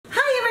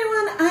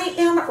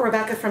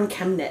Rebecca from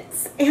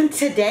ChemKnits, and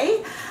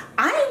today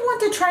I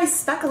want to try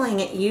speckling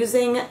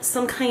using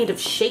some kind of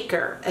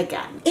shaker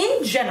again.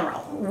 In general,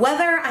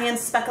 whether I am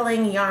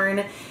speckling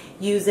yarn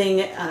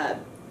using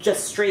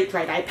just straight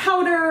dry dye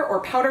powder or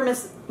powder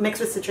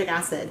mixed with citric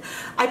acid,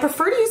 I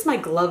prefer to use my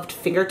gloved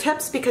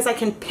fingertips because I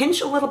can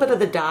pinch a little bit of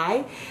the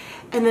dye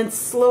and then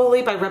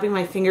slowly, by rubbing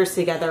my fingers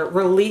together,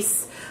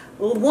 release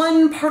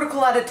one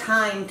particle at a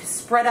time to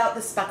spread out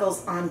the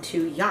speckles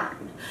onto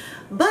yarn.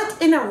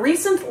 But in a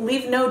recent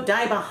Leave No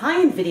Dye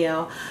Behind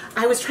video,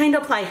 I was trying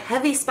to apply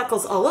heavy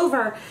speckles all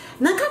over,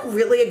 and that got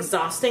really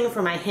exhausting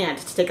for my hand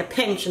to take a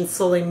pinch and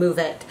slowly move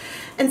it.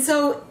 And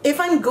so if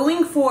I'm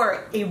going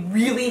for a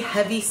really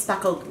heavy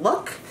speckled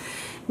look,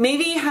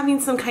 maybe having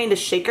some kind of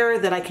shaker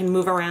that I can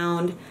move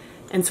around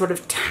and sort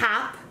of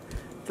tap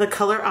the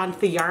color onto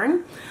the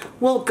yarn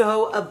will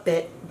go a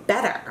bit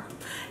better.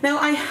 Now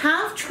I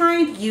have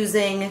tried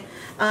using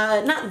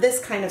not this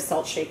kind of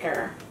salt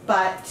shaker,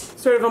 but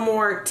sort of a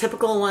more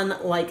typical one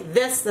like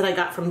this that I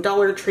got from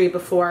Dollar Tree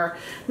before.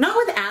 Not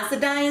with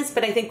acid dyes,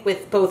 but I think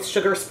with both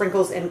sugar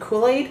sprinkles and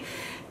Kool-Aid,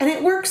 and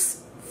it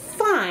works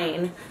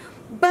fine.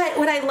 But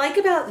what I like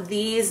about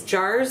these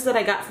jars that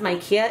I got from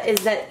IKEA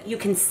is that you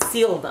can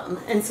seal them,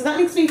 and so that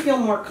makes me feel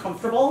more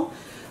comfortable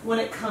when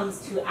it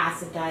comes to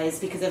acid dyes,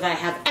 because if I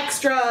have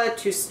extra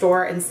to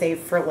store and save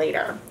for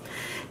later.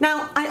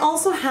 Now, I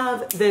also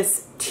have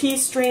this tea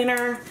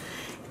strainer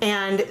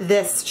and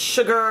this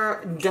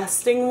sugar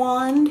dusting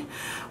wand,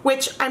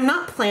 which I'm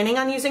not planning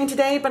on using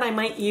today, but I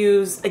might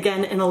use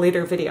again in a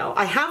later video.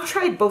 I have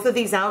tried both of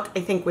these out,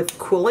 I think, with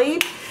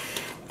Kool-Aid,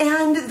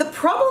 and the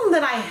problem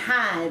that I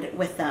had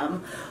with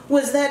them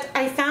was that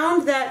I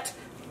found that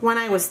when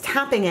I was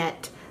tapping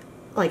it,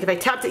 like if I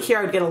tapped it here,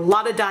 I would get a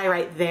lot of dye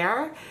right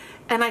there,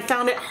 and I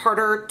found it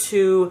harder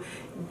to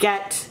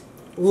get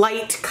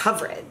light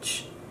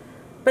coverage.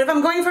 But if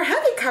I'm going for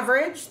heavy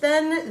coverage,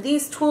 then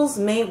these tools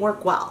may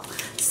work well.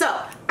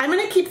 So I'm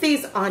gonna keep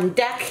these on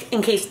deck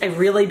in case I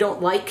really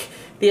don't like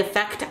the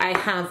effect I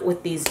have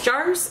with these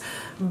jars,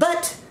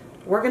 but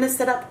we're gonna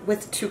set up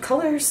with two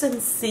colors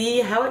and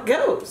see how it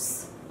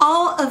goes.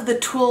 All of the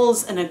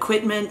tools and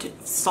equipment,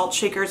 salt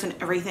shakers and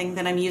everything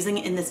that I'm using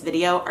in this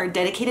video are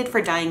dedicated for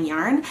dyeing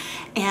yarn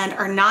and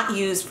are not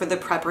used for the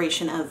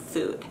preparation of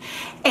food.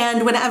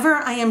 And whenever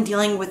I am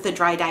dealing with the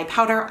dry dye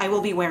powder, I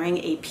will be wearing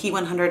a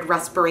P100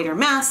 respirator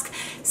mask,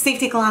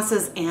 safety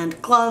glasses,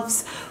 and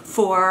gloves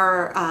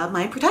for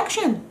my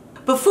protection.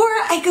 Before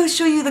I go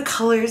show you the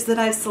colors that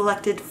I've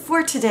selected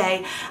for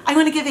today, I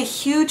want to give a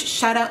huge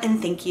shout out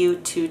and thank you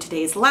to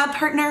today's lab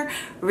partner,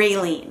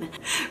 Raylene.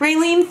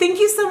 Raylene, thank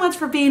you so much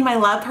for being my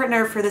lab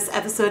partner for this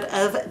episode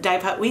of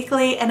Dyepot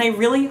Weekly, and I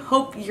really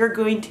hope you're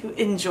going to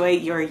enjoy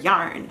your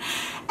yarn.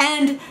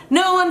 And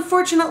no,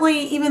 unfortunately,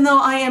 even though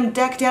I am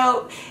decked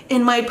out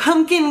in my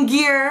pumpkin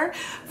gear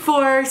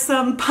for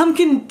some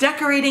pumpkin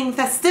decorating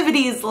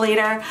festivities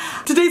later,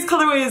 today's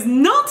colorway is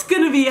not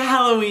going to be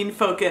Halloween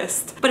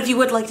focused. But if you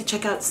would like to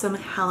check out some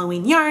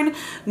Halloween yarn,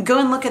 go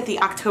and look at the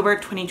October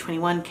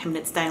 2021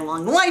 ChemKnits Dye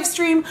Along live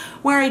stream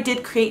where I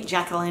did create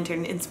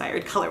jack-o'-lantern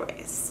inspired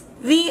colorways.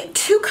 The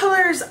two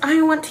colors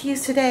I want to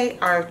use today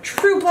are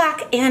True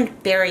Black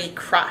and Berry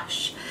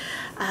Crush.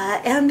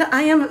 And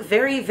I am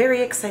very,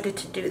 very excited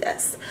to do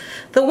this.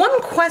 The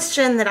one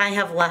question that I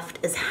have left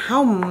is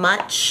how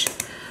much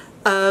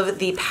of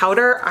the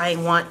powder I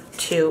want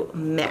to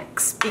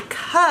mix,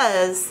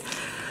 because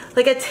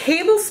like a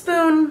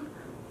tablespoon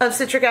of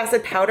citric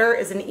acid powder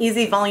is an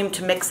easy volume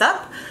to mix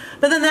up,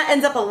 but then that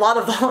ends up a lot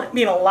of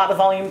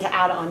volume to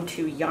add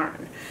onto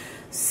yarn.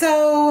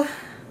 So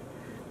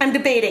I'm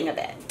debating a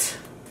bit.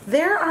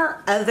 There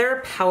are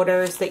other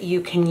powders that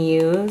you can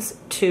use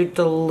to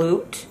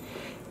dilute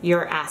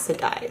your acid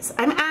dyes.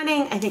 I'm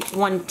adding, I think,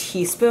 1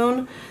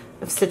 teaspoon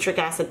of citric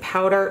acid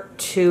powder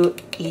to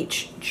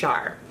each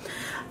jar.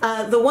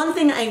 The one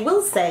thing I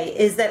will say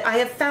is that I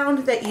have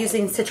found that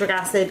using citric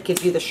acid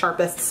gives you the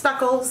sharpest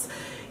speckles.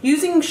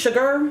 Using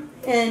sugar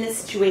in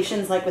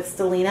situations like with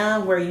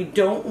Stellina, where you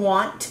don't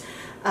want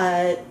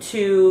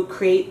to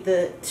create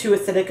too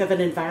acidic of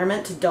an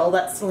environment to dull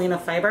that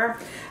Stellina fiber,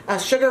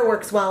 sugar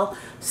works well.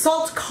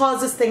 Salt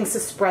causes things to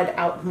spread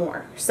out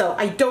more, so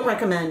I don't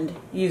recommend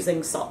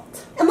using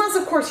salt. Unless,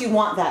 of course, you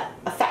want that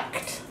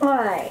effect.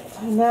 Alright,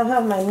 I now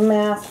have my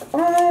mask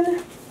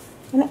on.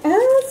 And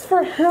as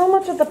for how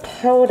much of the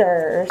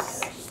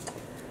powders,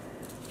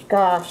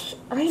 gosh,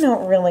 I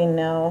don't really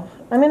know.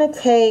 I'm going to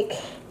take,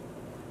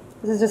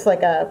 this is just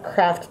like a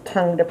craft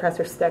tongue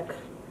depressor stick.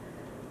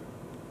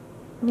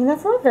 I mean,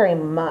 that's not very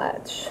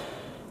much.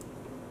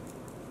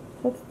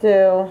 Let's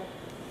do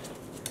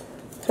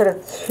sort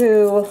of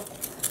 2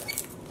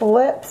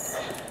 blips.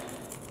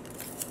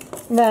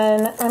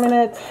 Then I'm going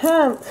to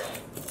attempt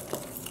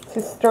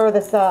to stir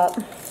this up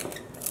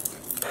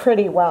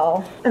pretty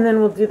well. And then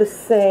we'll do the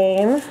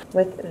same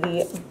with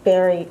the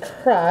Berry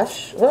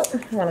Crush. Whoop,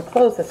 I want to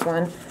close this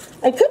one.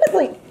 I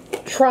typically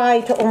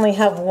try to only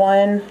have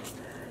 1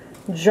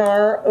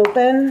 jar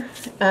open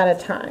at a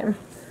time.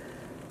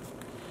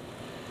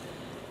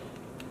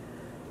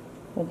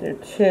 We'll do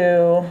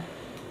 2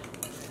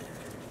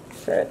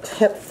 for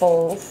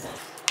tipfuls.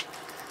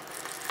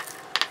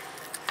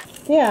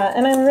 Yeah,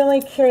 and I'm really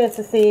curious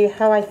to see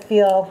how I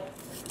feel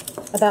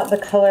about the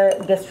color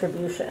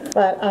distribution.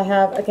 But I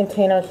have a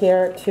container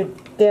here to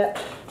dip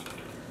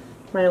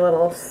my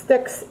little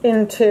sticks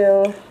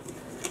into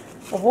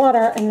of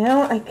water, and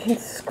now I can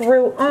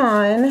screw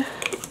on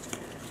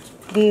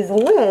these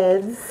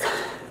lids,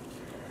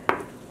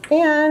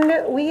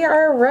 and we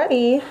are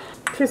ready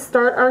to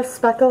start our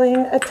speckling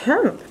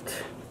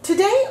attempt.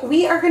 Today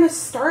we are going to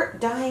start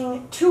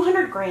dyeing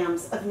 200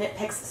 grams of Knit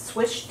Picks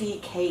Swish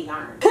DK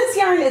yarn. This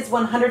yarn is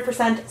 100%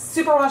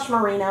 superwash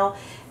merino,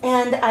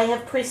 and I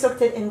have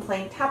pre-soaked it in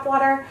plain tap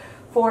water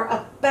for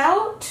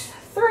about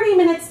 30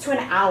 minutes to an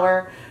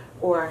hour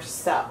or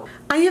so.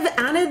 I have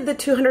added the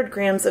 200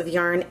 grams of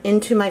yarn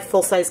into my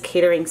full-size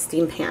catering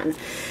steam pan.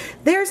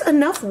 There's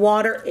enough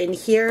water in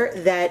here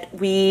that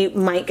we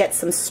might get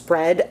some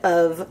spread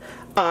of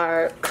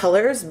our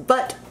colors,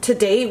 but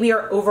today we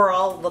are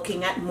overall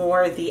looking at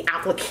more the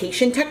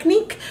application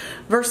technique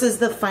versus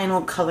the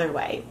final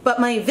colorway. But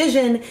my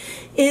vision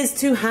is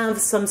to have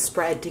some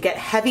spread to get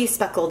heavy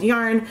speckled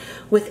yarn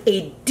with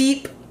a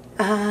deep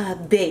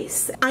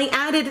base. I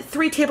added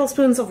 3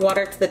 tablespoons of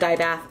water to the dye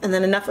bath and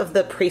then enough of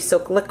the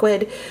pre-soaked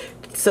liquid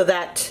so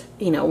that,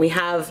 you know, we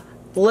have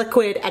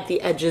liquid at the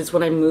edges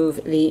when I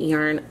move the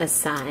yarn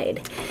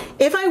aside.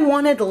 If I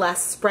wanted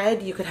less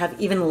spread, you could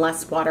have even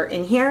less water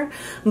in here,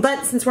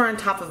 but since we're on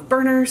top of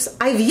burners,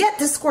 I've yet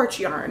to scorch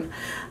yarn.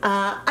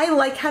 I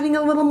like having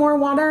a little more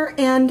water,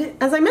 and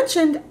as I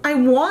mentioned, I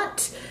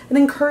want and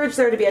encourage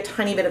there to be a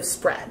tiny bit of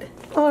spread.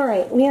 All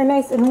right, we are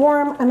nice and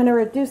warm. I'm gonna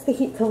reduce the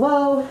heat to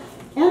low,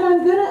 and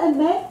I'm gonna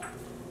admit,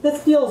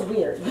 this feels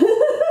weird.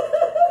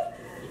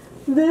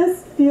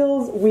 This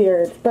feels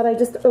weird, but I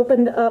just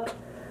opened up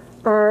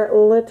our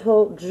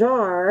little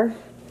jar,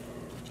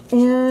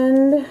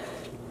 and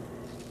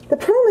the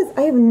problem is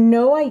I have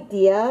no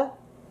idea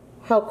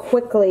how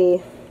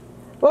quickly,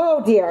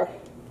 oh dear,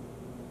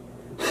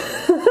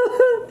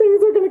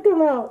 things are gonna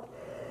come out.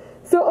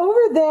 So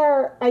over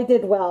there I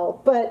did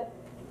well, but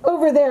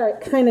over there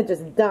it kind of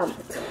just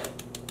dumped.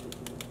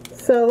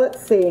 So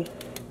let's see.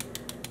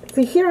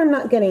 See, here I'm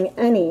not getting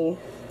any.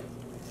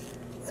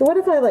 So what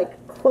if I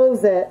like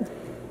close it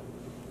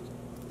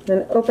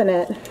and open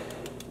it?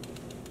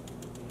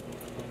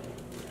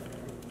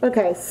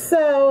 Okay,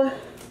 so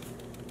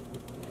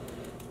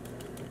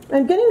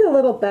I'm getting a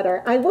little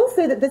better. I will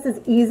say that this is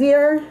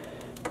easier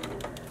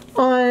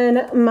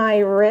on my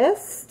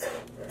wrist,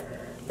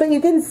 but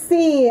you can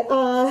see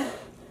the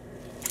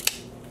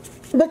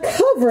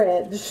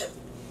coverage.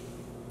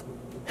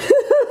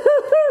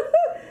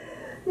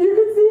 You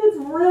can see it's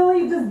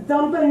really just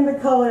dumping the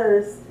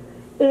colors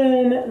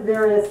in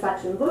various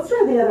sections. Let's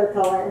try the other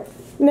color.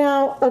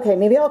 Now, okay,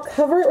 maybe I'll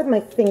cover it with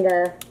my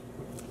finger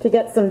to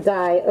get some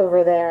dye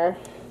over there.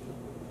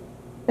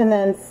 And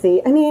then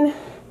see, I mean,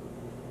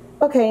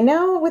 okay,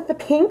 now with the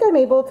pink, I'm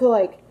able to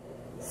like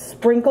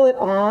sprinkle it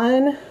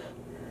on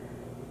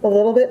a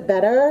little bit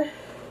better.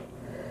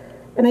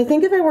 And I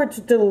think if I were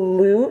to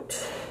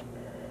dilute,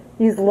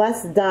 use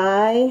less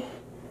dye,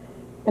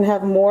 and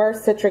have more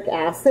citric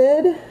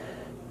acid,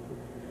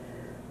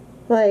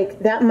 like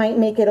that might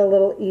make it a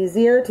little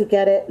easier to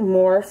get it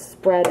more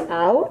spread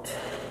out.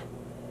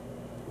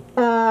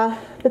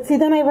 But see,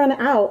 then I run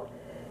out.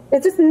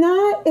 It's just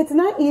not, it's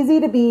not easy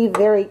to be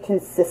very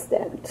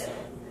consistent.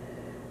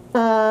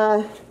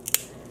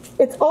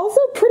 It's also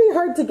pretty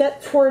hard to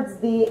get towards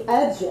the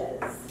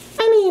edges.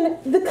 I mean,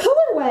 the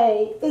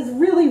colorway is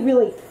really,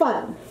 really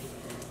fun.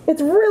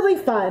 It's really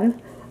fun,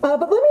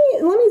 but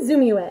let me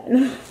zoom you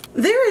in.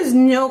 There is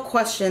no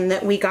question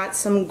that we got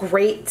some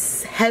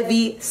great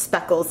heavy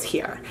speckles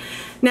here.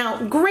 Now,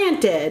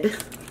 granted,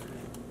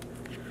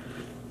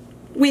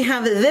 we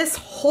have this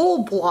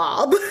whole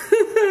blob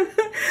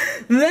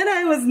that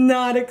I was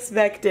not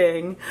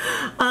expecting.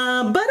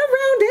 But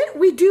around it,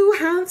 we do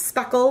have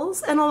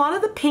speckles, and a lot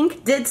of the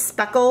pink did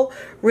speckle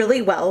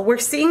really well. We're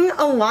seeing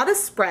a lot of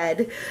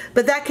spread,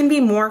 but that can be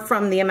more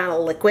from the amount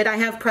of liquid I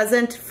have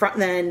present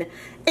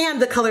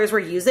and the colors we're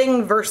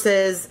using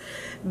versus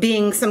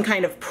being some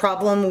kind of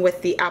problem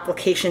with the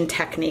application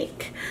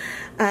technique.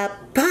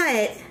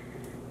 But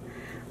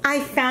I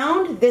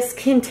found this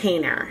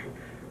container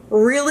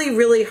really,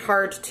 really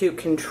hard to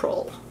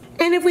control.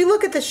 And if we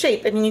look at the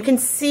shape, I mean, you can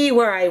see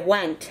where I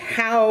went,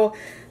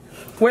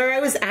 where I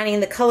was adding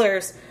the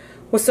colors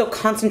was so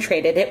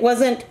concentrated. It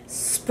wasn't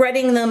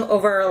spreading them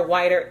over a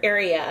wider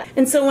area.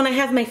 And so when I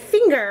have my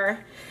finger,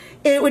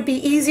 it would be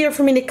easier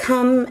for me to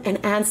come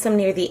and add some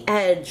near the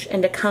edge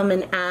and to come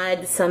and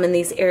add some in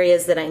these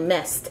areas that I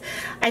missed.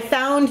 I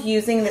found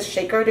using the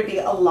shaker to be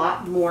a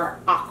lot more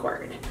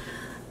awkward.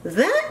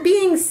 That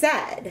being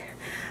said,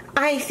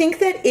 I think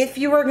that if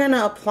you were going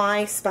to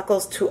apply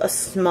speckles to a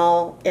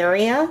small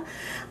area,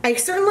 I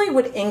certainly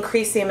would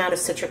increase the amount of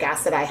citric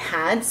acid I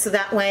had, so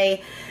that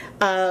way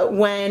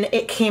when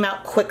it came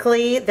out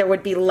quickly there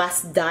would be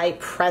less dye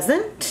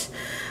present.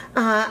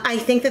 I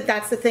think that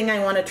that's the thing I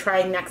want to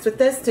try next with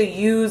this, to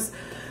use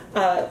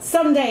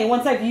someday,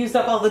 once I've used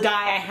up all the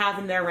dye I have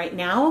in there right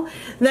now,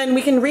 then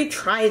we can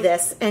retry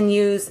this and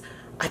use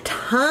a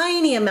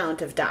tiny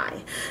amount of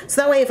dye.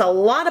 So that way if a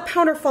lot of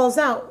powder falls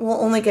out,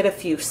 we'll only get a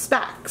few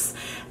specks.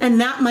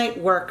 And that might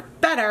work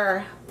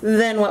better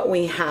than what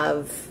we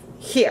have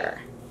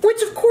here.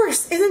 Which of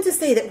course isn't to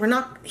say that we're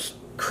not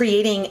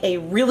creating a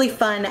really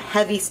fun,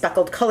 heavy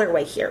speckled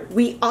colorway here.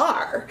 We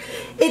are.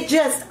 It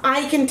just,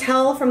 I can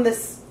tell from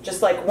this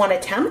just like one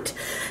attempt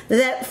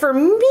that for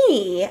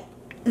me,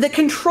 the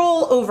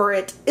control over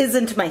it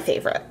isn't my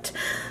favorite.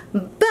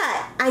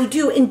 But I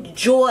do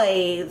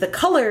enjoy the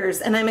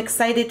colors and I'm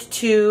excited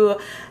to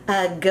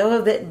go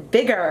a bit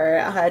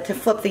bigger, to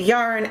flip the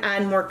yarn,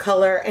 add more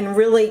color, and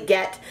really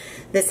get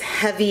this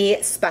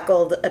heavy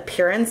speckled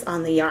appearance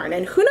on the yarn.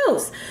 And who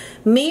knows,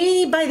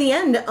 maybe by the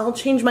end I'll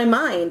change my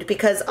mind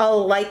because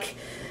I'll like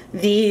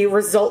the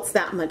results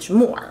that much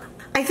more.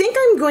 I think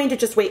I'm going to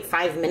just wait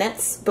 5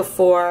 minutes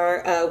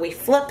before we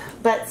flip,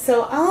 but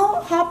so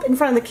I'll hop in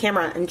front of the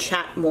camera and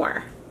chat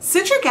more.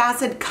 Citric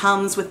acid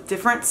comes with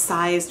different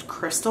sized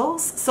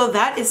crystals, so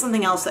that is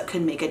something else that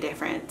could make a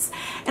difference.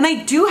 And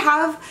I do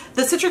have,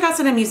 the citric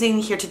acid I'm using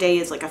here today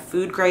is like a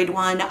food grade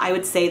one. I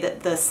would say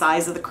that the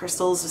size of the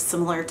crystals is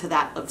similar to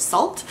that of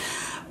salt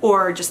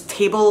or just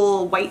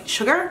table white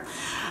sugar.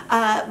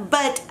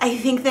 But I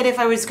think that if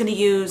I was going to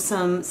use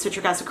some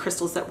citric acid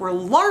crystals that were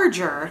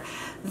larger,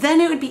 then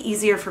it would be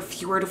easier for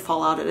fewer to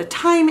fall out at a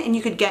time and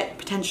you could get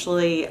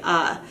potentially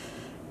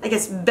I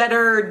guess,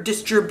 better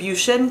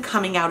distribution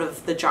coming out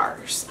of the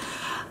jars.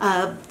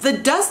 The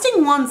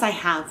dusting ones I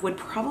have would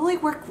probably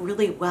work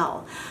really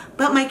well,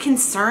 but my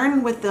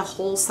concern with the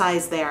whole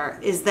size there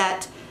is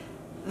that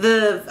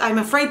I'm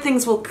afraid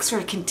things will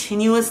sort of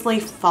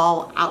continuously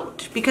fall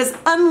out because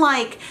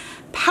unlike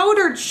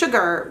powdered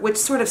sugar, which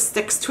sort of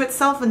sticks to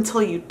itself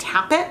until you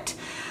tap it,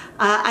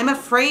 I'm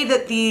afraid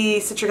that the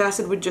citric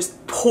acid would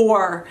just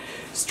pour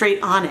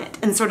straight on it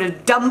and sort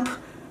of dump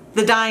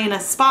the dye in a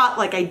spot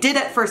like I did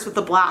at first with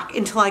the black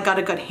until I got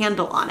a good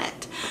handle on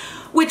it.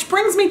 Which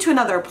brings me to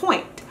another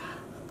point.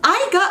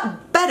 I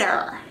got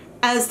better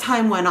as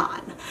time went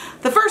on.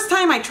 The first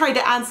time I tried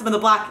to add some of the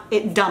black,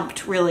 it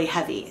dumped really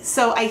heavy.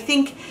 So I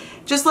think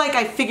just like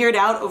I figured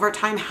out over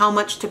time how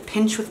much to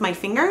pinch with my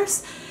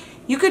fingers,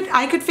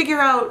 I could figure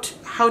out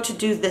how to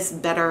do this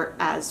better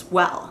as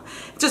well.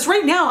 Just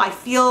right now I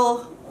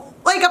feel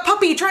like a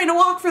puppy trying to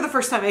walk for the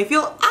first time. I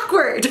feel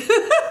awkward.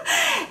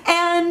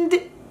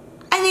 And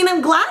I mean,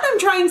 I'm glad I'm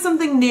trying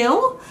something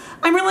new.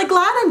 I'm really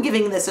glad I'm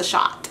giving this a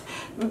shot,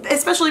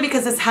 especially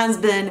because this has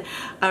been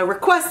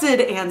requested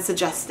and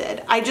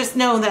suggested. I just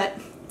know that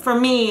for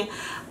me,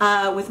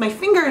 with my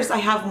fingers, I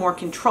have more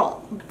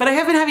control. But I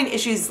have been having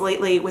issues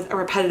lately with a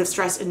repetitive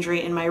stress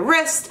injury in my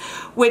wrist,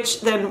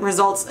 which then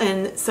results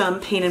in some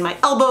pain in my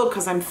elbow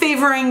because I'm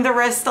favoring the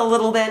wrist a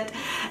little bit.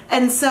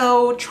 And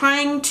so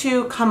trying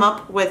to come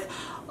up with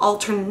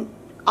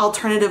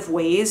alternative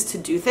ways to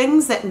do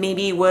things that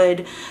maybe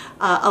would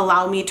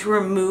allow me to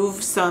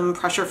remove some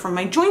pressure from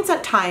my joints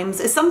at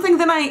times is something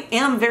that I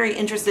am very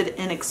interested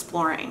in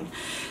exploring.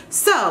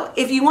 So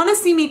if you want to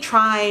see me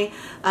try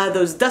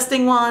those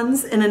dusting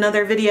ones in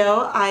another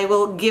video, I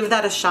will give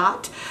that a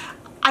shot.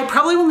 I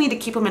probably will need to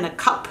keep them in a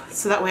cup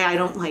so that way I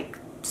don't like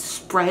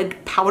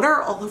spread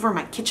powder all over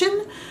my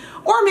kitchen.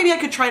 Or maybe I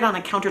could try it on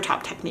a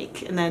countertop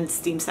technique and then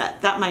steam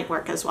set. That might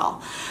work as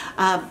well.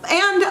 And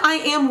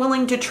I am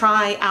willing to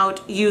try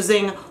out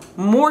using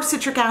more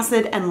citric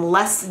acid and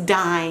less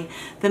dye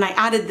than I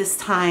added this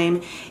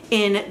time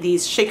in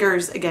these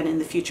shakers again in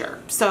the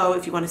future. So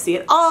if you want to see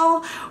it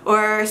all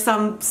or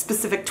some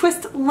specific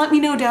twist, let me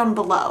know down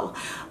below.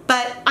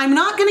 But I'm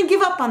not going to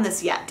give up on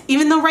this yet,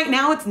 even though right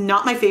now it's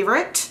not my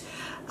favorite.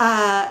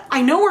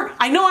 I know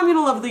I'm gonna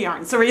love the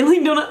yarn, so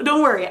really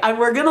don't worry.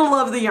 We're gonna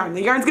love the yarn.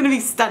 The yarn's gonna be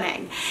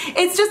stunning.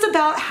 It's just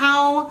about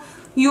how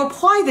you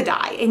apply the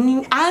dye,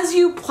 and as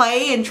you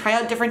play and try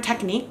out different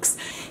techniques,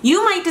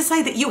 you might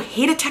decide that you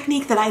hate a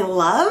technique that I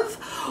love,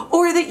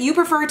 or that you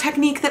prefer a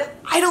technique that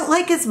I don't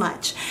like as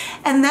much,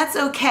 and that's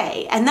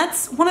okay. And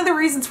that's one of the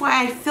reasons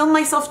why I film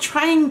myself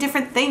trying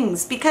different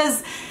things,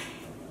 because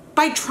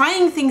by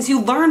trying things,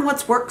 you learn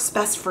what works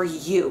best for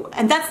you.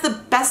 And that's the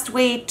best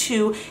way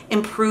to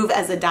improve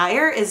as a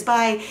dyer, is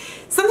by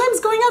sometimes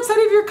going outside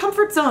of your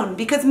comfort zone,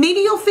 because maybe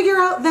you'll figure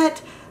out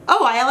that,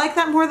 oh, I like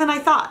that more than I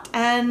thought.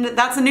 And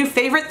that's a new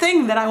favorite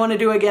thing that I want to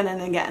do again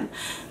and again.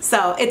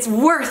 So it's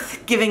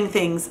worth giving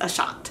things a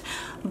shot.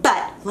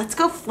 But let's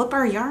go flip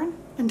our yarn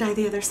and dye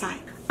the other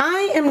side.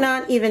 I am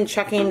not even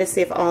checking to see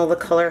if all the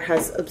color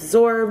has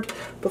absorbed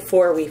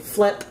before we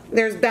flip.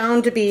 There's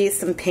bound to be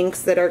some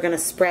pinks that are going to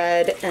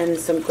spread and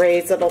some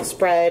grays that'll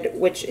spread,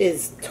 which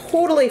is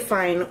totally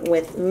fine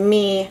with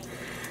me.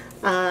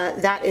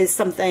 That is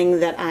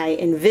something that I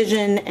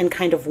envision and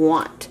kind of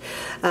want.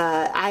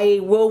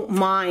 I won't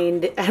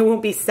mind, I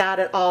won't be sad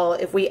at all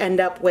if we end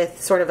up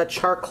with sort of a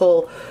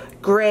charcoal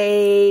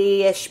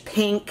grayish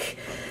pink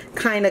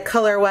kind of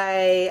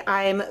colorway.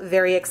 I'm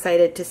very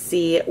excited to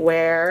see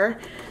where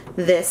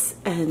this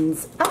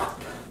ends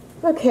up.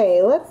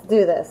 Okay, let's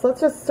do this.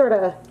 Let's just sort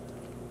of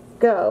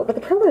go. But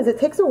the problem is it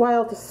takes a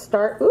while to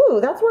start. Ooh,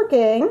 that's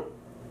working.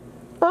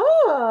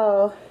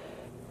 Oh.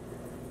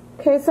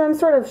 Okay, so I'm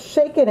sort of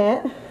shaking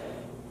it.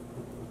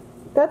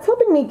 That's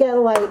helping me get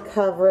light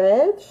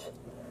coverage.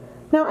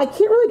 Now, I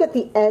can't really get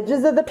the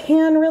edges of the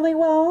pan really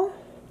well.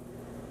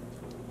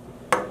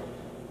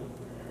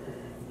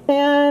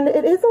 And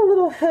it is a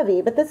little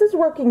heavy, but this is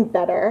working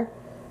better.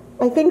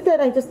 I think that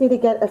I just need to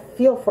get a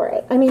feel for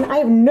it. I mean, I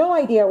have no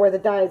idea where the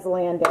dye is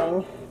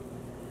landing.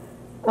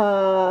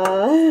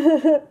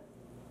 Because,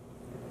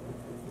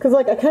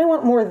 like, I kind of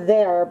want more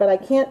there, but I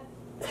can't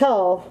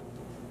tell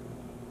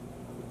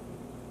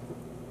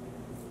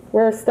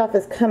where stuff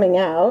is coming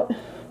out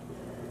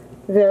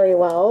very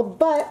well.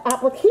 But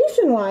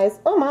application-wise,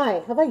 oh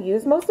my, have I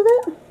used most of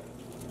it?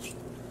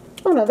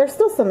 Oh no, there's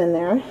still some in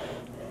there.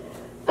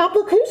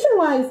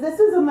 Application-wise, this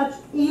is a much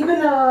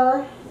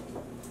evener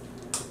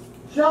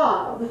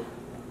job.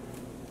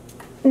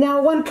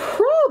 Now, one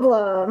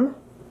problem,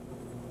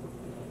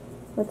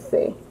 let's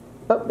see.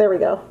 Oh, there we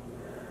go.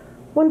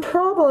 One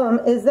problem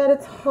is that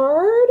it's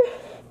hard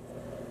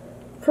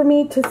for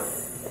me to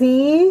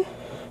see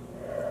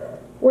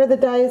where the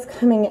dye is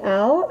coming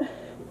out.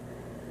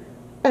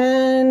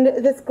 And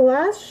this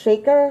glass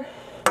shaker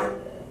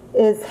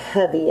is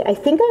heavy. I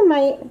think I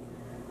might,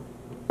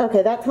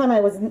 okay, that time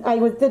I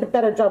did a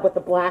better job with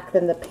the black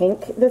than the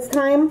pink this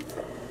time,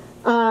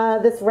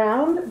 this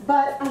round,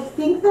 but I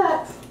think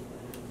that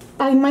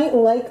I might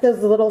like those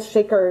little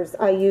shakers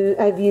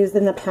I've used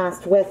in the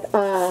past with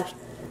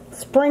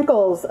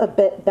sprinkles a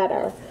bit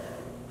better.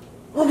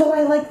 Although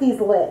I like these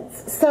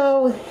lids.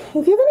 So if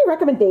you have any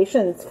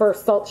recommendations for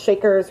salt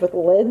shakers with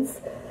lids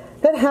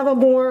that have a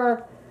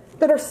more,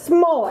 that are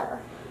smaller,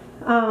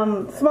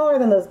 smaller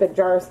than those big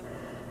jars,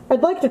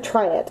 I'd like to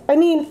try it. I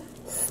mean,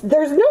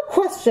 there's no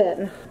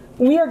question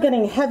we are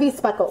getting heavy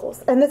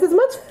speckles, and this is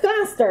much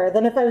faster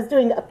than if I was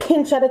doing a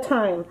pinch at a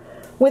time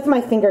with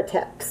my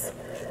fingertips.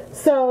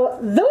 So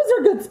those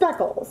are good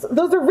speckles.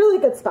 Those are really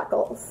good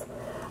speckles.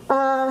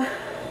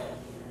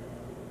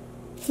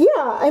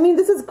 Yeah, I mean,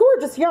 this is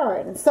gorgeous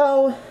yarn.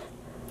 So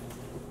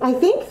I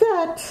think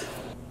that,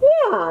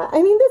 yeah, I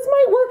mean, this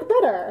might work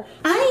better.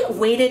 I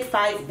waited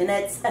 5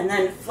 minutes and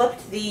then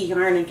flipped the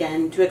yarn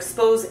again to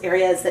expose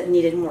areas that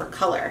needed more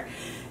color.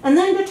 And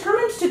then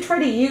determined to try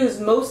to use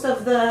most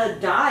of the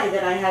dye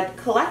that I had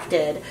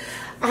collected.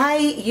 I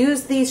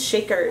used these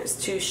shakers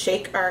to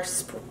shake our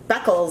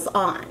speckles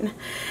on.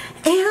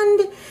 And,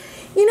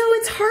 you know,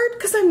 it's hard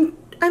because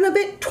I'm a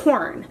bit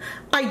torn.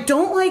 I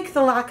don't like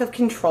the lack of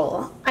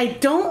control. I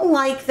don't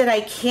like that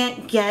I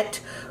can't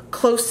get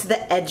close to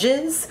the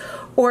edges,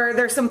 or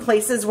there's some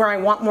places where I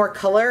want more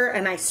color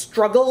and I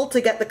struggle to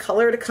get the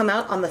color to come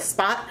out on the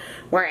spot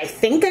where I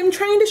think I'm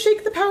trying to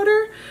shake the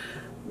powder.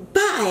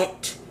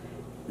 But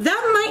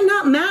that might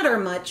not matter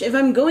much if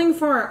I'm going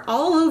for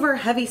all over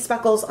heavy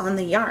speckles on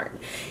the yarn.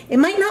 It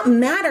might not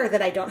matter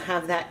that I don't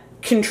have that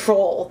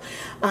control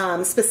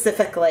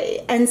specifically.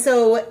 And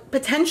so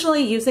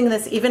potentially using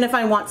this, even if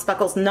I want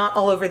speckles not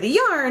all over the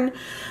yarn,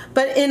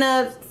 but in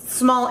a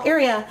small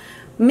area,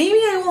 maybe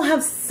I will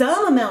have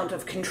some amount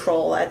of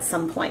control at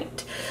some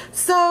point.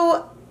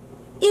 So,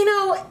 you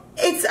know,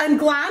 I'm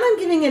glad I'm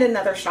giving it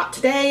another shot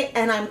today,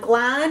 and I'm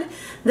glad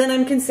that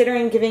I'm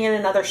considering giving it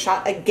another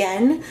shot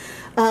again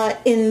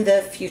in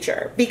the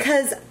future,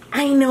 because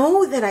I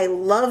know that I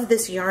love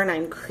this yarn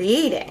I'm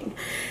creating.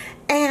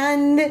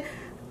 And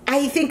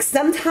I think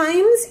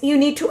sometimes you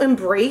need to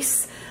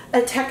embrace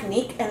a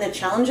technique and the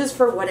challenges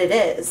for what it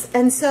is.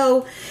 And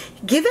so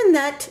given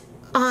that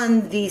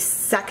on the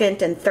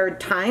second and third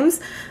times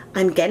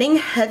I'm getting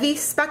heavy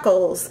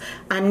speckles,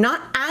 I'm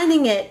not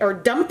adding it or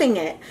dumping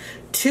it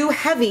too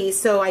heavy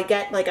so I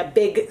get like a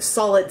big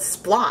solid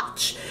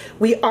splotch.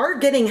 We are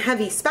getting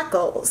heavy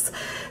speckles.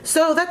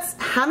 So that's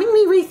having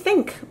me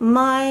rethink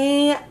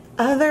my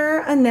other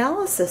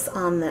analysis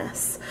on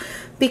this,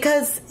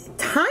 because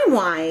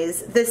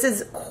time-wise, this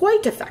is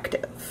quite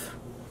effective.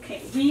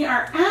 Okay, we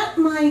are at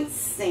my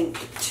sink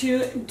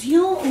to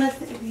deal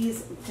with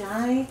these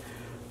dye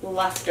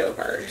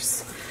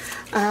leftovers.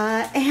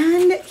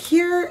 And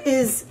here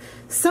is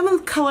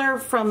some color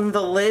from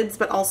the lids,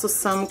 but also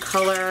some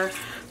color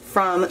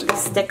from the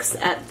sticks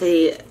at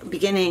the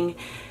beginning.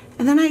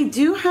 And then I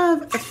do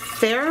have a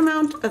fair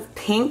amount of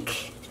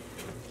pink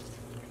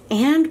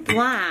and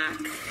black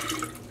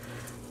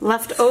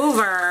left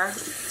over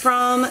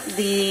from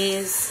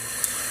these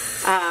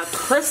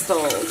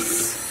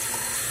crystals.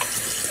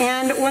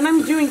 And what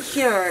I'm doing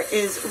here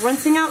is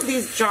rinsing out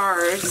these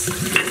jars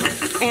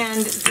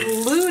and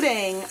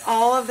diluting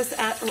all of this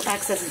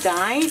excess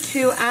dye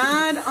to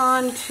add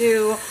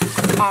onto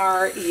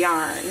our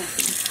yarn.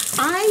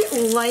 I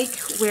like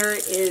where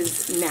it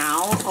is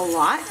now a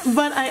lot,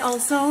 but I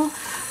also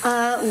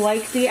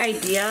like the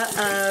idea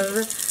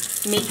of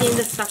making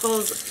the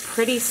speckles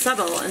pretty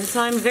subtle, and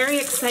so I'm very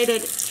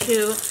excited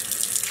to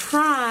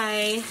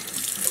try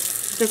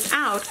this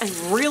out. I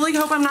really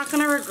hope I'm not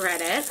going to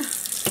regret it,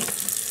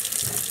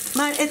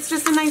 but it's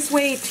just a nice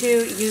way to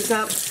use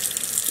up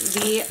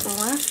the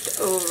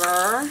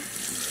leftover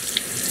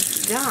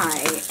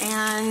dye.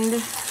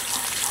 And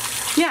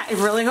Yeah, I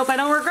really hope I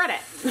don't regret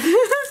it.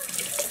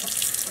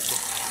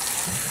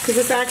 Because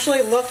this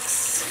actually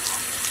looks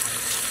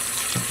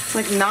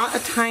like not a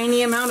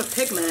tiny amount of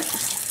pigment.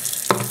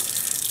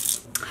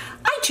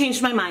 I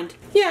changed my mind.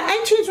 Yeah,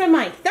 I changed my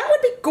mind. That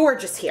would be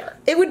gorgeous here.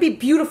 It would be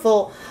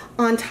beautiful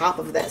on top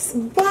of this.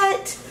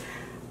 But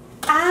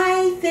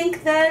I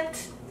think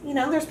that, you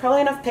know, there's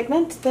probably enough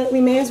pigment that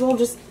we may as well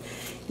just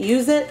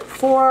use it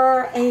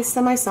for a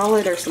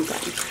semi-solid or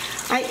something.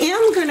 I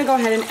am going to go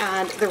ahead and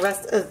add the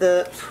rest of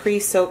the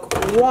pre-soak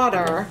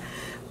water.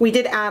 We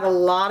did add a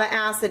lot of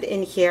acid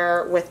in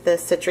here with the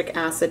citric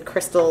acid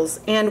crystals,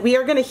 and we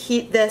are going to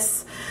heat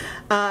this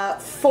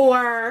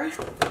for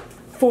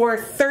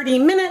 30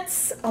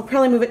 minutes. I'll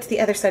probably move it to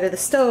the other side of the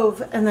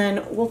stove, and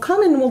then we'll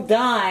come and we'll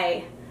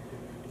dye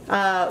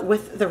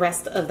with the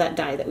rest of that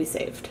dye that we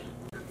saved.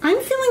 I'm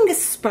feeling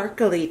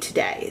sparkly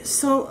today,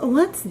 so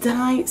let's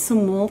dye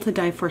some wool to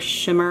dye for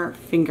shimmer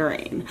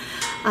fingering.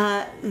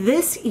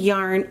 This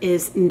yarn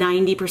is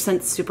 90%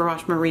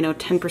 Superwash merino,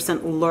 10%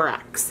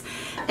 lurex.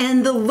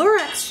 And the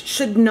lurex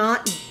should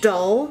not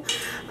dull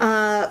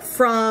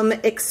from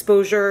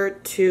exposure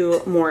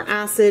to more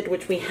acid,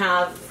 which we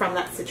have from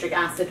that citric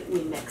acid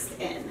we mixed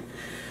in.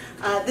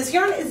 This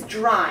yarn is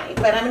dry,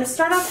 but I'm going to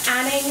start off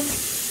adding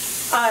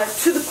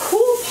to the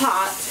cool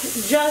pot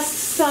just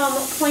some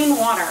plain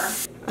water.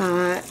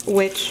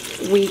 Which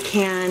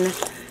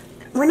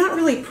we're not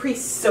really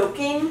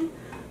pre-soaking,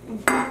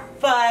 but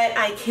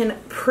I can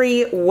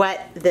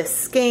pre-wet this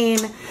skein.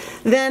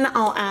 Then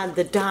I'll add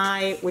the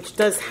dye, which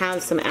does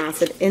have some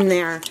acid in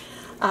there.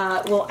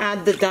 We'll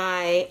add the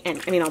dye,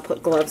 and I mean, I'll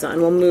put gloves on.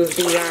 We'll move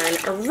the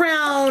yarn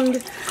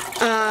around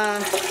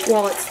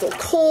while it's still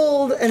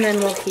cold, and then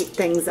we'll heat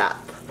things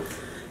up.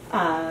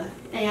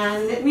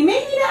 And we may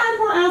need to add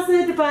more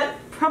acid, but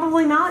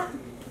probably not,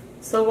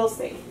 so we'll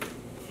see.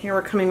 Here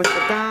we're coming with the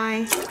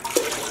dye.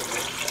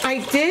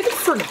 I did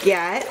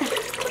forget,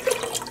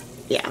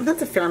 yeah,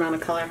 that's a fair amount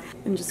of color.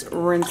 I'm just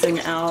rinsing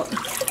out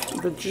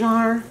the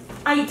jar.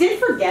 I did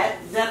forget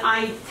that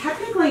I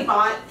technically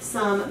bought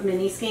some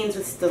mini skeins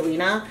with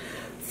Stellina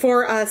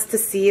for us to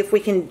see if we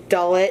can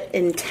dull it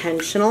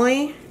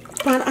intentionally.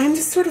 But I'm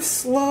just sort of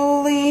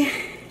slowly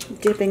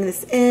dipping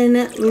this in,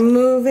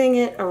 moving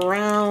it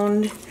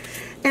around.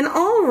 And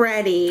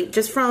already,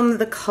 just from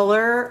the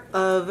color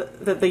of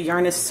the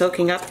yarn is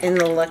soaking up in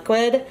the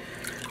liquid,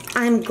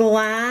 I'm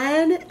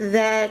glad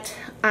that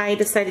I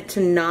decided to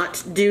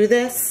not do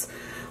this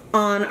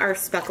on our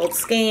speckled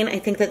skein. I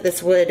think that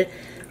this would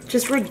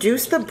just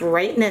reduce the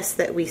brightness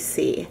that we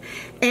see.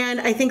 And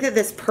I think that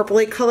this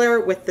purpley color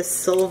with the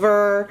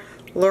silver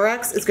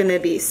lurex is going to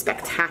be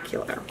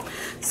spectacular.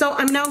 So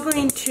I'm now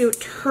going to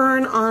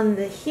turn on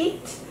the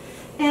heat,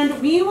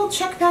 and we will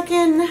check back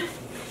in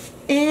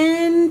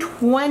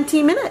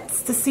 20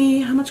 minutes to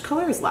see how much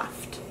color is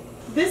left.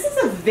 This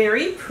is a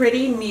very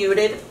pretty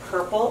muted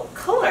purple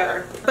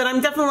color, but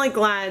I'm definitely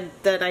glad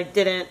that I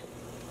didn't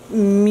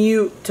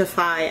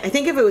mutify. I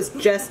think if it was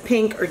just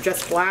pink or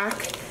just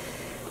black,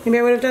 maybe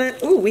I would have done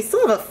it. Ooh, we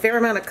still have a fair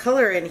amount of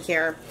color in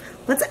here.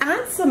 Let's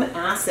add some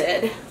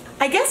acid.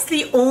 I guess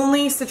the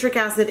only citric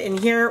acid in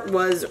here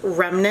was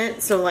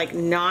remnant, so like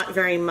not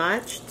very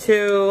much.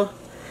 Okay,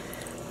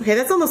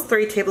 that's almost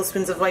 3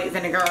 tablespoons of white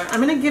vinegar. I'm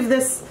gonna give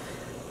this,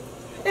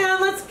 yeah,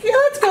 let's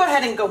go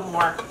ahead and go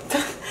more.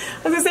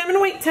 I was gonna say I'm gonna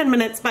wait 10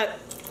 minutes, but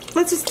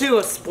let's just do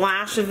a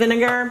splash of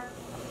vinegar.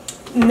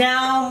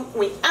 Now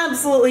we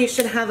absolutely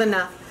should have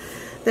enough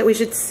that we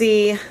should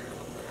see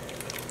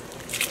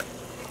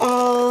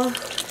all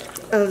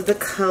of the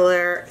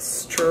color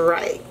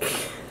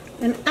strike.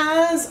 And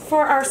as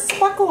for our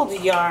speckled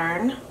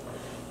yarn,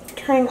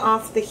 turning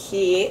off the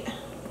heat,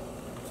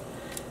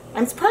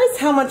 I'm surprised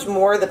how much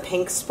more the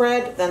pink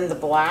spread than the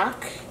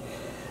black.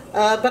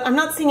 But I'm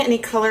not seeing any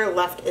color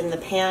left in the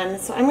pan,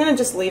 so I'm gonna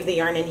just leave the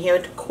yarn in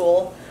here to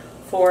cool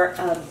for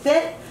a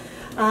bit.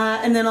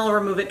 And then I'll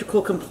remove it to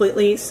cool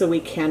completely so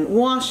we can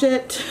wash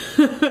it.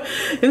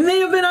 It may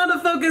have been out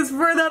of focus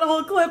for that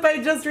whole clip, I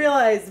just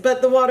realized,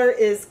 but the water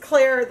is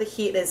clear, the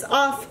heat is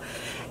off,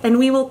 and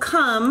we will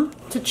come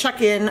to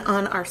check in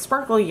on our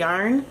sparkle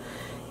yarn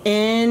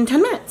in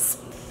 10 minutes.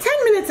 10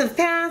 minutes have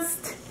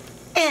passed,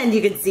 and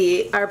you can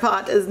see our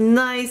pot is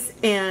nice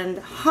and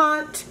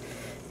hot.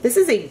 This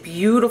is a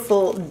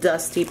beautiful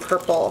dusty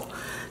purple.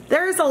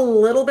 There is a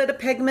little bit of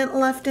pigment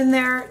left in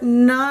there,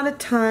 not a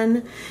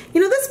ton.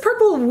 You know, this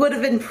purple would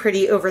have been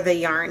pretty over the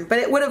yarn, but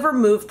it would have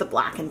removed the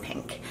black and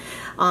pink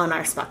on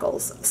our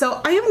speckles.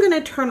 So I am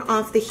gonna turn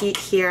off the heat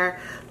here,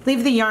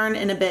 leave the yarn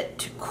in a bit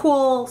to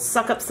cool,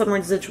 suck up some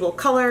residual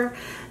color,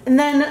 and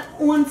then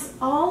once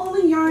all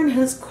the yarn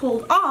has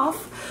cooled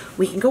off,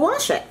 we can go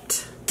wash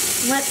it.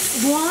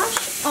 Let's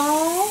wash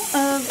all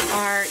of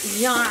our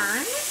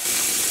yarn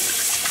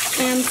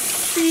and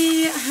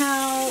see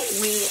how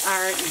we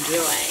are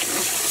doing.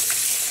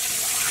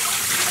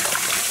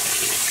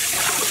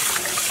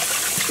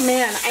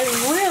 Man, I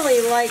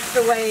really like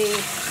the way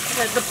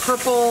that the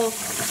purple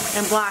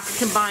and black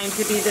combine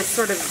to be this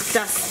sort of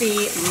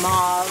dusty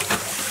mauve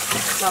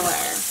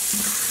color.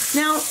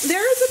 Now,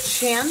 there is a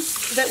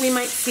chance that we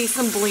might see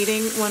some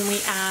bleeding when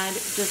we add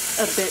just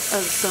a bit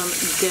of some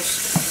dish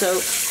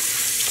soap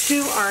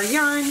to our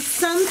yarn.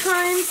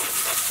 Sometimes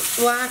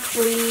black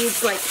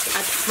bleeds like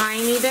a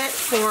tiny bit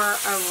for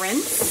a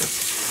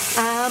rinse,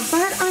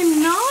 but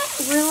I'm not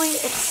really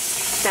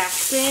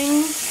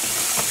expecting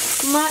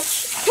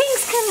much.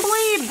 Pinks can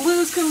bleed,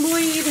 blues can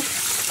bleed,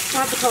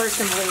 lots of colors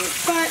can bleed,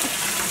 but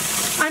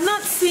I'm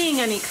not seeing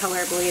any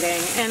color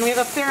bleeding, and we have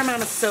a fair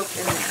amount of soap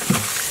in there.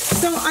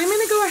 So I'm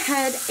going to go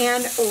ahead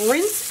and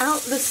rinse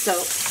out the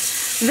soap.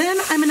 Then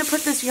I'm going to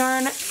put this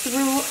yarn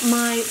through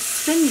my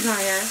spin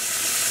dryer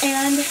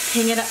and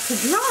hang it up to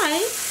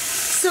dry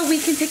so we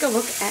can take a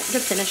look at the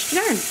finished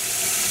yarn.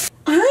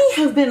 I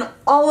have been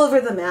all over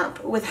the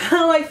map with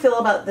how I feel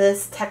about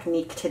this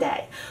technique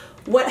today.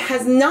 What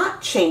has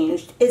not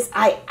changed is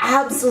I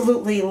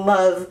absolutely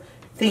love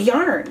the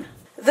yarn.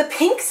 The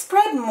pink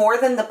spread more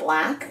than the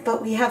black,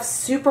 but we have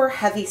super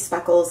heavy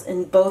speckles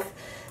in both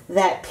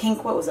that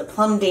pink, what was it,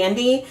 Plum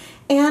Dandy,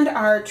 and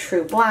our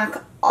true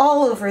black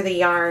all over the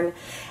yarn.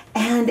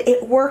 And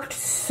it worked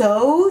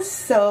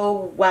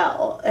so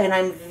well, and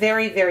I'm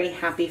very, very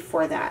happy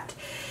for that.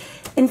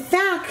 In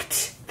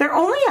fact, there are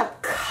only a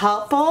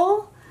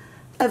couple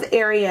of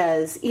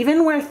areas,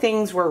 even where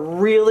things were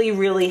really,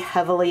 really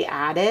heavily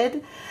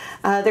added,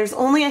 there's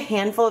only a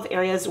handful of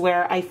areas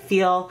where I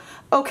feel,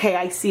 okay,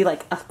 I see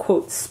like a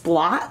quote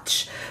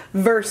splotch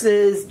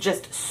versus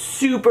just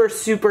super,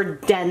 super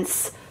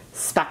dense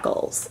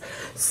speckles.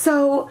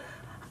 So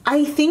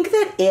I think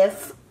that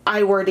if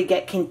I were to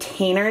get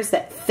containers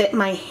that fit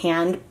my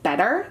hand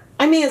better,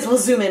 I may as well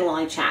zoom in while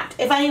I chat.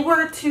 If I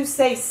were to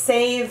say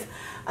save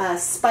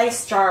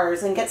spice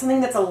jars and get something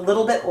that's a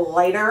little bit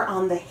lighter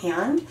on the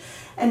hand,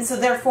 and so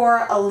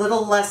therefore a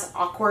little less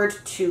awkward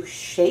to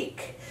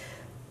shake,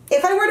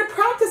 if I were to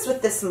practice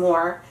with this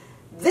more,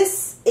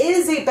 this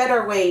is a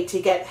better way to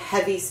get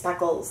heavy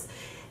speckles,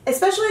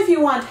 especially if you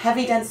want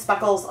heavy dense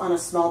speckles on a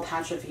small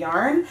patch of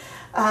yarn.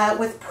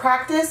 With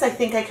practice, I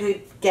think I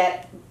could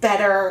get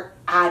better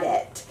at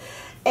it.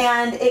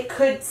 And it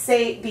could,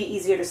 say, be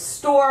easier to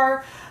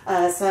store,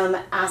 some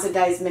acid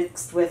dyes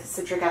mixed with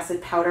citric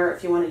acid powder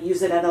if you want to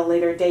use it at a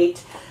later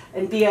date,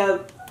 and be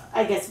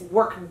I guess,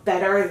 work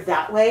better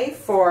that way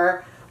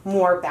for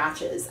more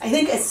batches. I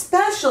think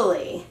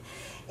especially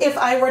if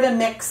I were to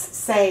mix,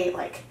 say,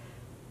 like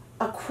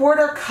a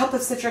 1/4 cup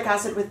of citric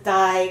acid with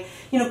dye,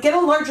 you know, get a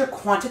larger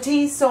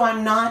quantity so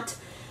I'm not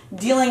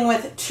dealing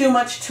with too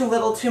much, too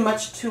little, too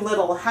much, too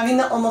little. Having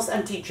the almost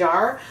empty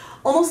jar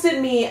almost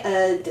did me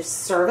a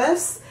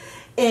disservice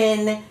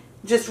in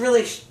just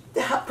really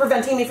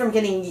preventing me from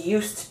getting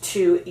used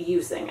to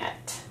using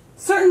it.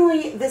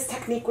 Certainly this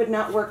technique would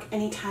not work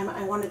anytime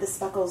I wanted the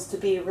speckles to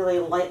be really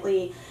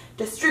lightly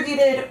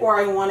distributed or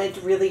I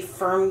wanted really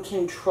firm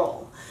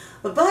control.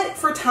 But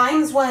for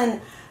times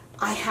when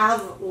I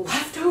have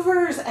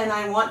leftovers and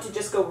I want to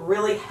just go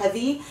really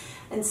heavy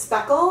and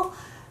speckle,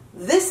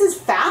 this is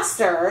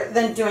faster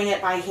than doing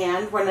it by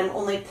hand when I'm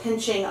only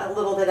pinching a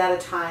little bit at a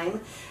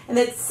time, and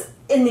it's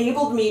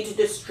enabled me to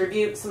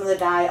distribute some of the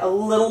dye a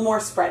little more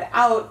spread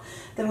out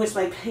than with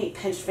my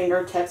pinched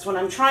fingertips when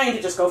I'm trying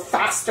to just go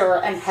faster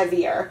and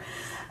heavier.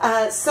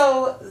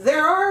 So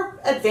there are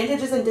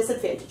advantages and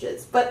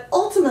disadvantages, but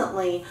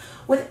ultimately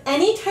with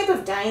any type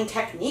of dyeing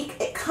technique,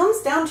 it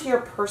comes down to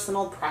your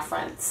personal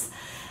preference.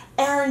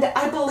 And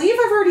I believe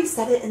I've already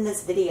said it in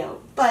this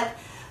video, but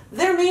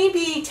there may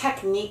be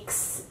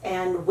techniques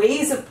and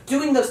ways of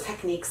doing those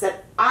techniques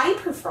that I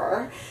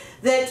prefer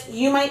that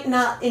you might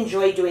not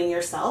enjoy doing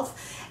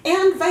yourself,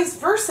 and vice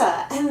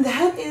versa, and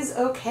that is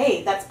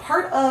okay. That's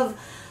part of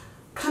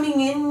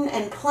coming in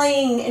and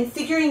playing and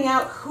figuring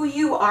out who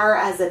you are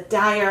as a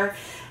dyer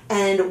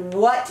and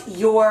what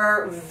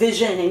your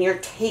vision and your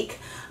take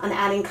on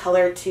adding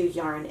color to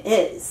yarn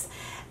is.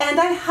 And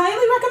I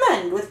highly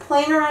recommend with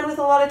playing around with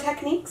a lot of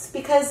techniques,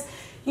 because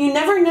you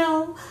never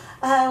know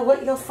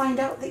what you'll find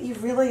out that you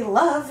really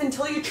love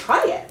until you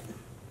try it.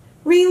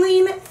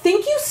 Raylene,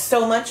 thank you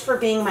so much for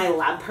being my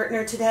lab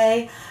partner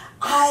today.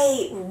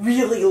 I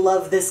really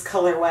love this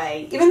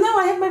colorway, even though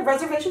I have my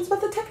reservations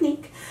about the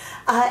technique.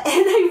 And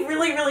I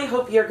really, really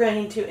hope you're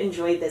going to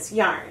enjoy this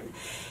yarn.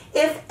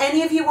 If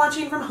any of you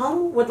watching from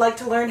home would like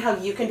to learn how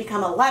you can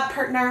become a lab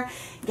partner,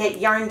 get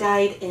yarn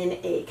dyed in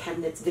a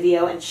ChemKnits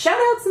video, and shout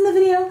outs in the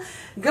video,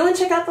 go and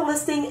check out the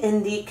listing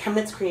in the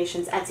ChemKnits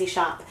Creations Etsy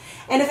shop.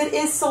 And if it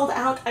is sold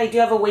out, I do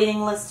have a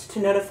waiting list to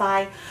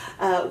notify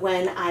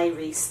when I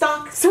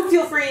restock, so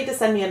feel free to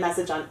send me a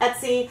message on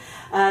Etsy.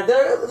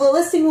 The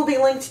listing will be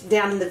linked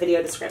down in the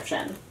video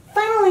description.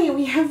 Finally,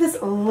 we have this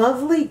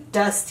lovely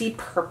dusty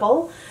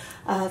purple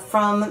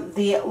from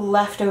the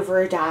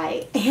leftover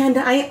dye, and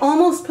I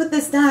almost put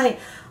this dye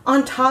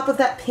on top of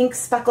that pink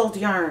speckled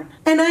yarn,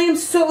 and I am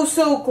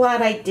so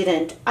glad I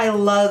didn't. I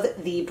love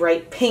the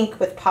bright pink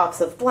with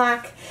pops of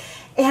black,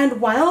 and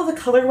while the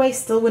colorway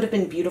still would have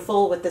been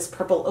beautiful with this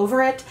purple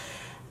over it,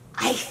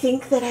 I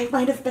think that I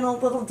might have been a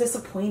little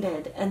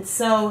disappointed. And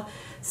so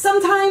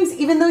sometimes,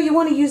 even though you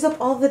want to use up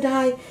all the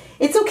dye,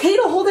 it's okay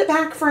to hold it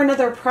back for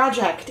another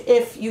project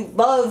if you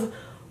love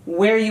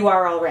where you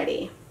are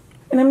already.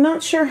 And I'm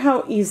not sure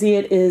how easy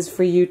it is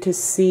for you to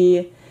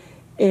see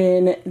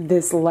in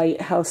this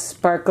light how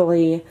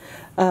sparkly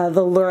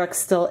the Lurex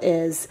still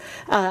is.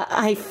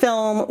 I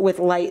film with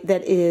light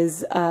that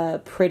is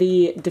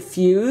pretty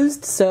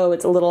diffused, so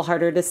it's a little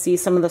harder to see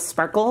some of the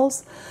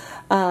sparkles,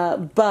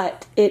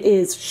 but it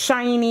is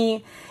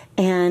shiny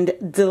and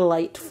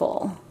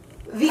delightful.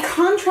 The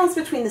contrast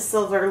between the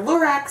silver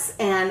Lurex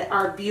and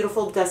our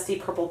beautiful dusty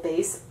purple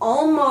base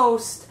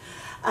almost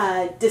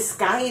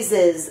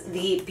disguises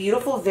the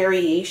beautiful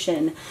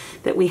variation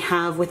that we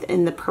have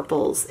within the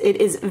purples. It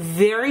is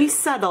very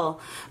subtle,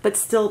 but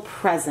still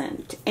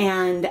present,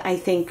 and I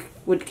think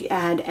would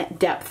add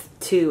depth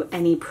to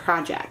any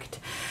project.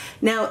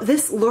 Now,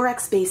 this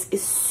Lurex base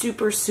is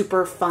super,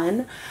 super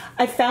fun.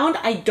 I found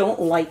I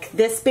don't like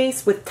this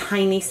base with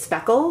tiny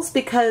speckles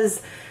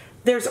because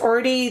there's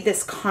already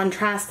this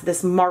contrast,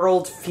 this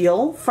marled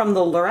feel from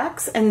the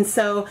Lurex, and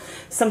so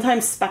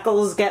sometimes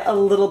speckles get a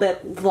little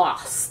bit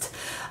lost.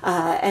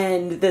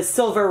 And the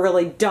silver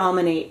really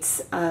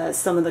dominates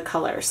some of the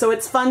color. So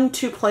it's fun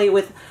to play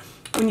with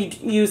when you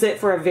use it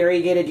for a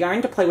variegated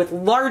yarn, to play with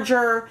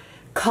larger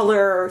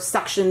color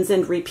sections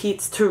and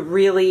repeats to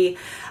really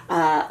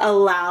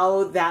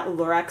allow that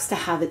Lurex to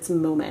have its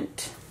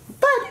moment.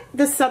 But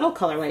the subtle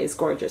colorway is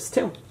gorgeous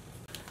too.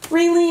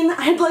 Raylene,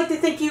 I'd like to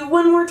thank you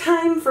one more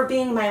time for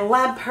being my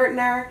lab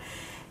partner.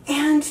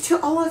 And to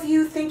all of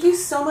you, thank you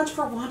so much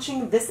for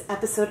watching this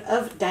episode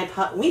of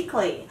Dyepot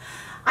Weekly.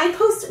 I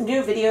post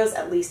new videos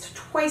at least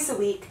twice a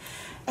week,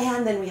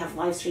 and then we have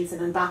live streams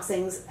and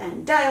unboxings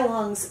and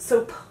dye-alongs,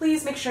 so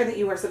please make sure that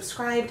you are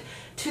subscribed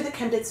to the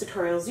ChemKnits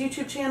Tutorials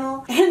YouTube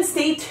channel, and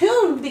stay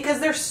tuned because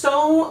there's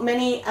so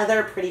many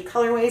other pretty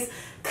colorways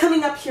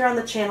coming up here on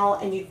the channel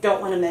and you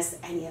don't want to miss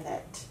any of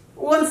it.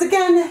 Once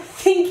again,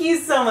 thank you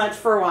so much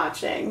for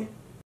watching.